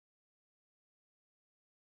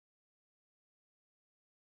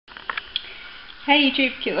Hey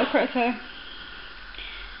YouTube, cute little Rupert here.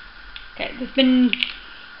 Okay, there's been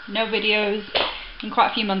no videos in quite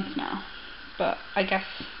a few months now, but I guess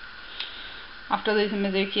after losing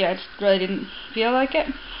Mizuki I just really didn't feel like it.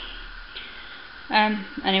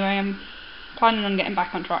 Anyway, I'm planning on getting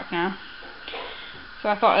back on track now, so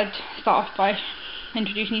I thought I'd start off by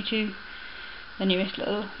introducing you to the newest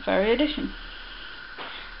little furry addition.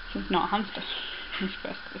 This is not a hamster, it's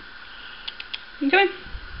basically. Come in.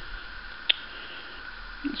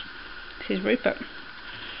 This is Rupert.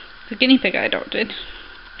 It's a guinea pig I adopted.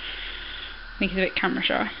 I think he's a bit camera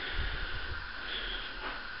shy.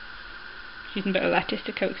 Using a bit of lettuce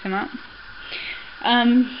to coax him out.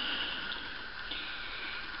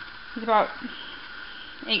 He's about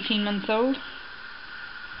 18 months old.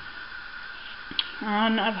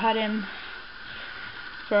 And I've had him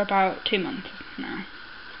for about 2 months now.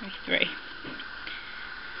 Maybe 3.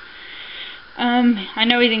 I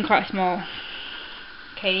know he's in quite a small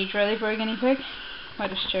cage really for a guinea pig. I'll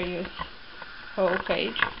just show you his whole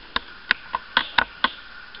cage.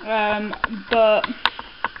 But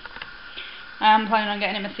I am planning on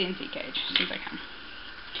getting him a CNC cage as soon as I can.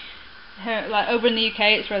 Here, like over in the UK,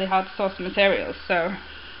 it's really hard to source the materials, so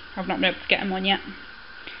I've not been able to get him one yet.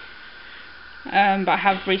 But I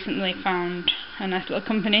have recently found a nice little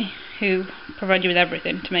company who provide you with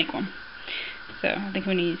everything to make one. So I think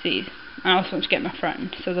I'm going to use these. I also want to get my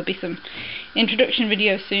friend, so there'll be some introduction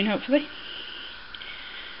videos soon, hopefully.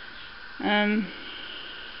 Come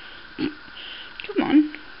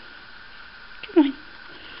on. Come on.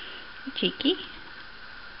 You cheeky.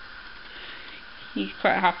 He's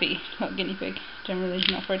quite a happy little guinea pig. Generally,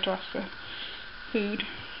 he's not afraid to ask for food.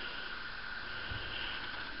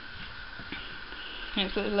 He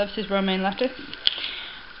absolutely loves his romaine lettuce.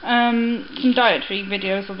 Some dietary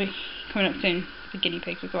videos will be coming up soon for guinea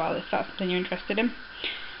pigs as well, if that's something you're interested in.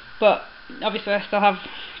 But obviously I still have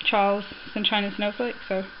Charles, Sunshine and Snowflake,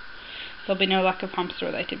 so there'll be no lack of hamster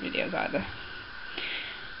related videos either.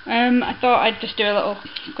 I thought I'd just do a little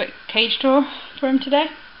quick cage tour for him today.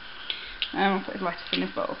 I'll put his lettuce in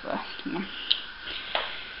his bowl first.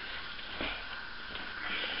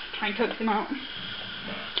 Try and coax him out.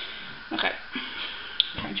 Okay,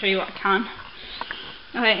 try and show you what I can.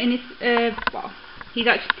 Okay, in his well, his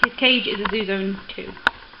cage is a Zoo Zone 2.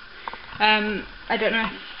 I don't know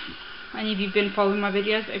if any of you have been following my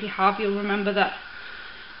videos, but if you have, you'll remember that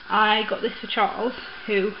I got this for Charles,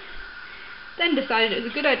 who then decided it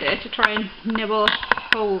was a good idea to try and nibble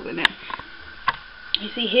holes in it. You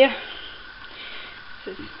see here,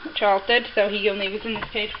 this is what Charles did, so he only was in this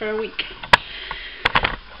cage for a week.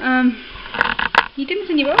 You didn't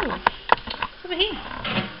in your bowl. It's over here.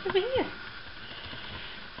 It's over here.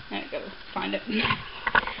 There we go, find it.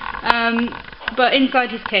 But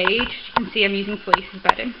inside his cage, you can see I'm using fleece as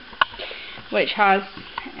bedding, which has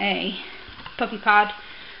a puppy pad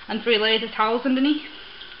and 3 layers of towels underneath.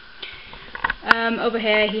 Over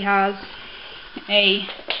here he has a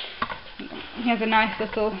nice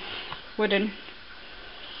little wooden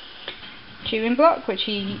chewing block, which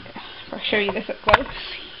if I show you this up close,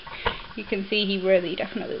 you can see he really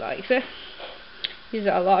definitely likes it. He uses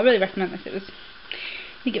it a lot. I really recommend this.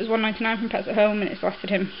 I think it was $1.99 from Pets at Home, and it's lasted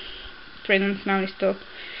him 3 months now, and he's still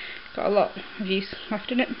got a lot of use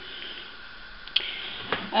left in it. He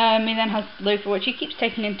then has loofah, which he keeps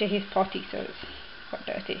taking into his potty, so it's quite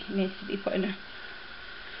dirty. He needs to be put in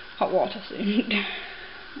hot water soon.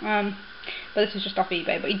 But this is just off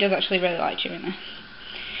eBay, but he does actually really like chewing this.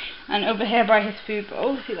 And over here by his food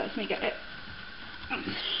bowl, if he lets me get it,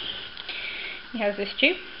 he has this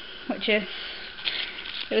tube, which is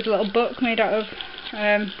a little book made out of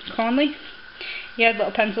corn leaf. He had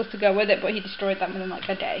little pencils to go with it, but he destroyed them within like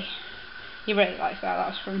a day. He really likes that. That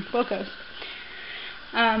was from Wilco's.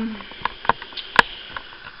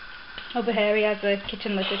 Over here he has a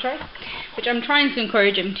kitchen litter tray, which I'm trying to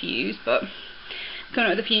encourage him to use, but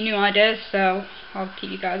coming up with a few new ideas, so I'll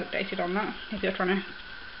keep you guys updated on that if you're trying to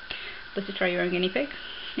litter tray your own guinea pig.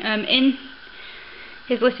 In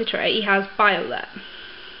his litter tray he has BioLet.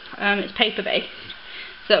 It's paper based,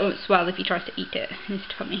 so it won't swell if he tries to eat it in his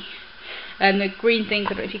tummy. And the green things,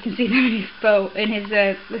 I don't know if you can see them in his bowl, in his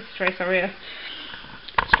litter tray, sorry,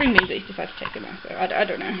 string beans that he's decided to take them out, so I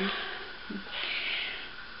don't know.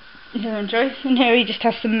 His own choice. And here he just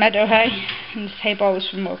has some meadow hay, and this hay ball was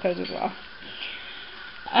from Wilco's as well.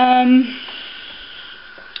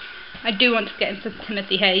 I do want to get him some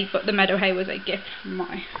Timothy hay, but the meadow hay was a gift from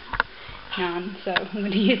my nan, so I'm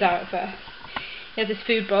going to use that at first. He has this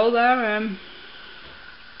food bowl there,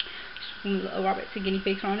 just some little rabbits and guinea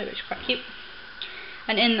pigs around it, which is quite cute.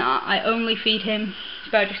 And in that I only feed him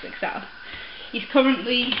Burgess XL. He's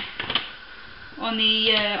currently On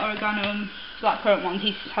the oregano black currant ones,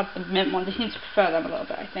 he's had the mint ones. He seems to prefer them a little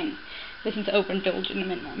bit, I think. They seem to overindulge in the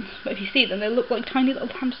mint ones. But if you see them, they look like tiny little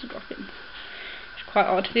hamster droppings. It's quite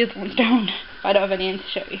odd. The other ones don't. I don't have any in to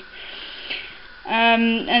show you.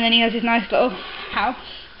 And then he has his nice little house,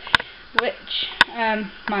 which my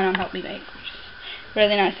mum helped me make, which is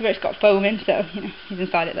really nice. It's got foam in, so you know he's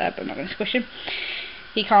inside it there, but I'm not going to squish him.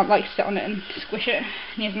 He can't like sit on it and squish it. And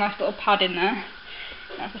he has a nice little pad in there.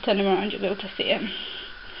 If I turn him around, you'll be able to see it.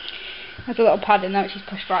 There's a little pad in there which he's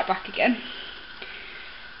pushed right back again.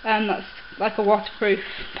 That's like a waterproof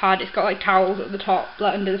pad. It's got like towels at the top,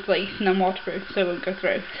 like under the fleece, and then waterproof, so it won't go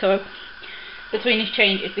through. So between his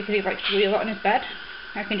changes, because he likes to wheel a lot on his bed,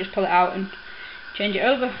 I can just pull it out and change it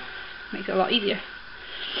over. Makes it a lot easier.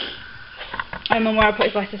 And where I put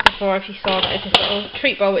his lettuce before, if you saw that, it's this little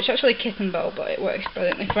treat bowl, which is actually a kitten bowl, but it works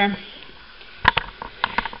brilliantly for him.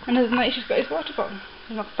 And other than that, he's just got his water bottle.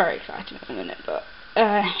 It's not very exciting at the minute, but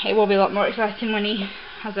it will be a lot more exciting when he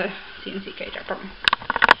has a CNC cage, I promise.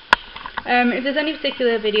 If there's any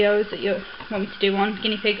particular videos that you want me to do on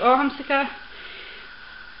guinea pig or hamster care,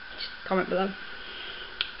 just comment below.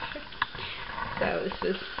 So this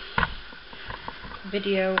was a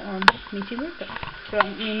video on meeting Rupert. So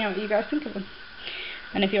let me know what you guys think of them.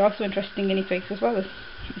 And if you're also interested in guinea pigs as well as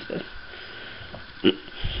hamsters.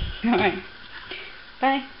 Alright.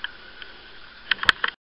 Bye.